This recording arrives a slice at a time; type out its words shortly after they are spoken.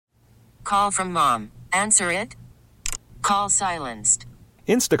call from mom. Answer it. Call silenced.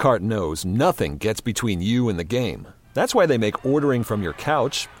 Instacart knows nothing gets between you and the game. That's why they make ordering from your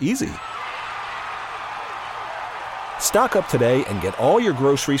couch easy. Stock up today and get all your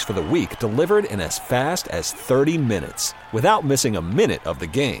groceries for the week delivered in as fast as 30 minutes without missing a minute of the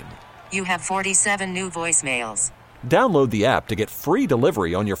game. You have 47 new voicemails. Download the app to get free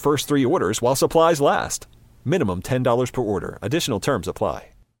delivery on your first 3 orders while supplies last. Minimum $10 per order. Additional terms apply.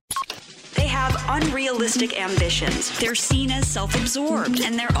 They have unrealistic ambitions. They're seen as self-absorbed,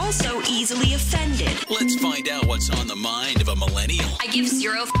 and they're also easily offended. Let's find out what's on the mind of a millennial. I give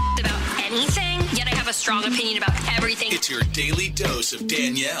zero about anything, yet I have a strong opinion about everything. It's your daily dose of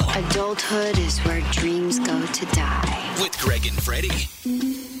Danielle. Adulthood is where dreams go to die. With Greg and Freddie.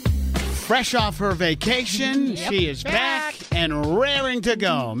 Fresh off her vacation, she is back and raring to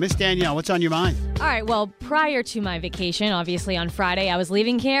go. Miss Danielle, what's on your mind? All right, well, prior to my vacation, obviously on Friday, I was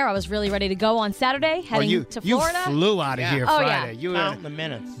leaving here. I was really ready to go on Saturday, heading to Florida. You flew out of here Friday. You were the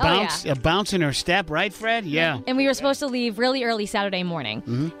minutes. Bouncing her step, right, Fred? Yeah. And we were supposed to leave really early Saturday morning.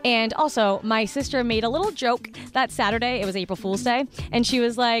 Mm-hmm. And also, my sister made a little joke that Saturday. It was April Fool's Day. And she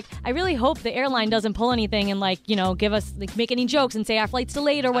was like, I really hope the airline doesn't pull anything and, give us, make any jokes and say our flight's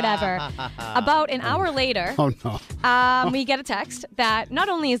delayed or whatever. About an hour later, we get a text that not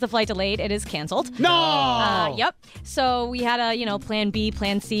only is the flight delayed, it is canceled. No! Yep. So we had a, plan B,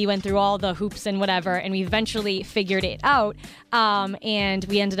 plan C, went through all the hoops and whatever, and we eventually figured it out. And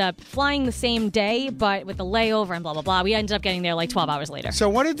we ended up flying the same day, but with the layover and blah, blah, blah. We ended up getting there 12 hours later. So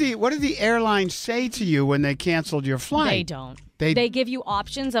what did the airlines say to you when they canceled your flight? They don't. They give you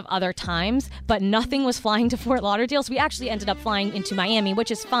options of other times, but nothing was flying to Fort Lauderdale. So we actually ended up flying into Miami,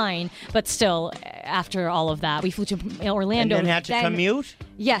 which is fine. But still, after all of that, we flew to Orlando. And then had to commute?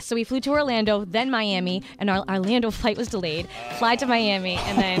 Yes, so we flew to Orlando, then Miami, and our Orlando flight was delayed. Fly to Miami,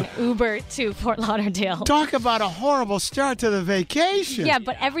 and then Uber to Fort Lauderdale. Talk about a horrible start to the vacation. Yeah,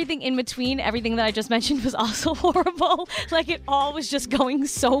 but everything in between, everything that I just mentioned was also horrible. It all was just going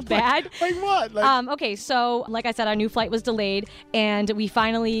so bad. Like what? Okay, so like I said, our new flight was delayed. And we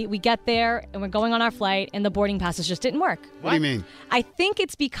get there and we're going on our flight and the boarding passes just didn't work. What do you mean? I think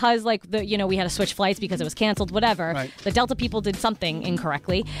it's because we had to switch flights because it was canceled, whatever. Right. The Delta people did something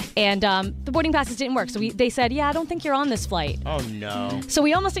incorrectly and the boarding passes didn't work. So they said, I don't think you're on this flight. Oh, no. So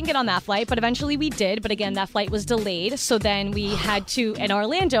we almost didn't get on that flight, but eventually we did. But again, that flight was delayed. So then we had to, in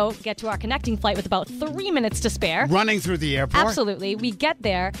Orlando, get to our connecting flight with about 3 minutes to spare. Running through the airport? Absolutely. We get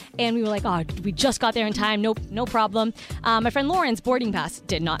there and we were like, we just got there in time. Nope, no problem. My friend Lauren's boarding pass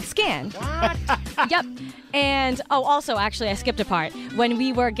did not scan. What? Yep. And, also, actually, I skipped a part. When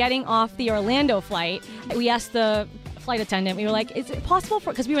we were getting off the Orlando flight, we asked the flight attendant, we were like, is it possible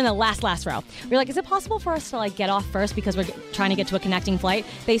because we were in the last row. We were like, is it possible for us to get off first because we're trying to get to a connecting flight?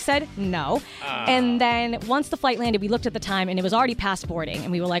 They said no. And then once the flight landed, we looked at the time and it was already past boarding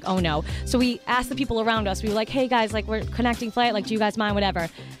and we were like, oh no. So we asked the people around us, we were like, hey guys, we're connecting flight, do you guys mind, whatever.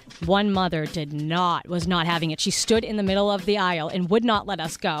 One mother was not having it. She stood in the middle of the aisle and would not let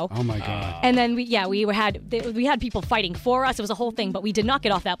us go. Oh my God. And then we had people fighting for us. It was a whole thing, but we did not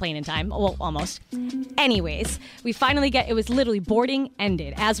get off that plane in time. Well, almost. Anyways, we finally it was literally boarding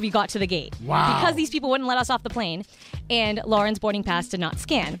ended as we got to the gate. Wow. Because these people wouldn't let us off the plane and Lauren's boarding pass did not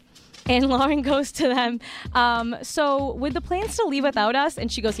scan. And Lauren goes to them, so would the plane still leave without us?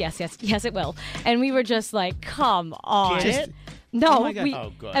 And she goes, yes, it will. And we were just like, come on. Did it? No,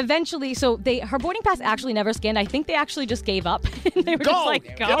 good. Eventually, so her boarding pass actually never scanned. I think they actually just gave up. They were just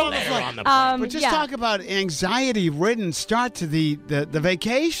like, go. Get on the plane. But just talk about anxiety-ridden start to the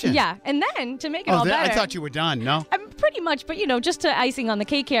vacation. Yeah, and then to make it all better. I thought you were done, no? Pretty much, but just to icing on the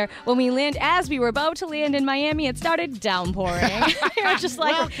cake here, when as we were about to land in Miami, it started downpouring. We were just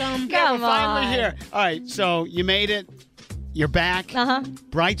like, welcome. We're finally here. All right, so you made it. You're back.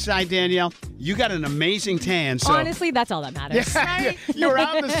 Bright side, Danielle. You got an amazing tan. So. Honestly, that's all that matters. Yeah, you were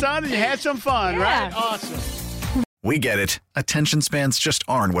out in the sun and you had some fun, right? Awesome. We get it. Attention spans just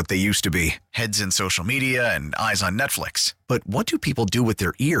aren't what they used to be. Heads in social media and eyes on Netflix. But what do people do with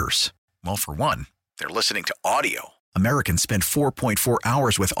their ears? Well, for one, they're listening to audio. Americans spend 4.4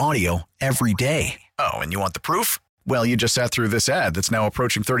 hours with audio every day. Oh, and you want the proof? Well, you just sat through this ad that's now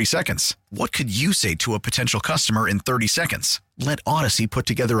approaching 30 seconds. What could you say to a potential customer in 30 seconds? Let Odyssey put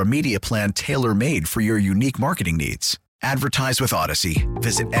together a media plan tailor-made for your unique marketing needs. Advertise with Odyssey.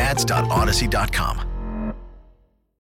 Visit ads.odyssey.com.